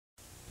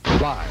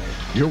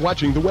Live, you're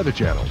watching the Weather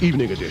Channel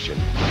Evening Edition.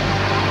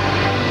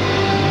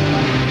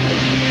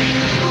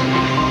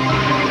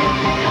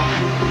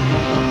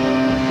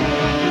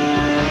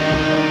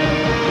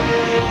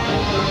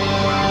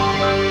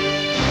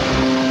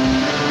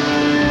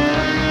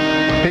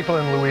 People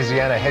in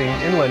Louisiana heading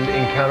inland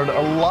encountered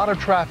a lot of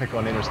traffic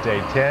on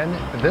Interstate 10.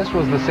 This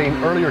was the scene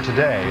earlier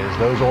today as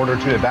those ordered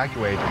to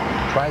evacuate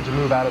tried to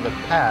move out of the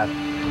path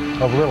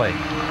of Lily.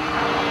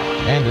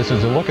 And this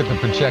is a look at the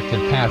projected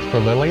path for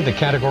Lily. The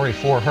Category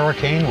 4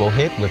 hurricane will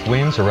hit with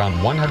winds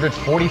around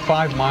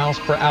 145 miles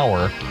per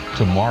hour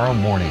tomorrow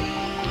morning.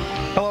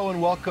 Hello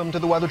and welcome to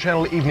the Weather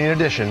Channel Evening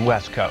Edition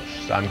West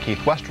Coast. I'm Keith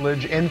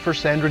Westerledge in for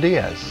Sandra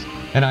Diaz.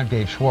 And I'm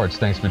Dave Schwartz.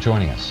 Thanks for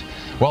joining us.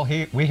 Well,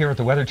 we here at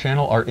the Weather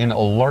Channel are in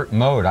alert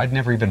mode. I'd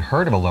never even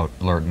heard of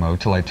alert mode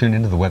till I tuned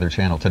into the Weather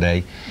Channel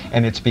today,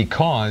 and it's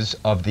because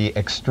of the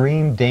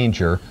extreme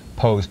danger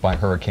posed by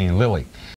Hurricane Lily.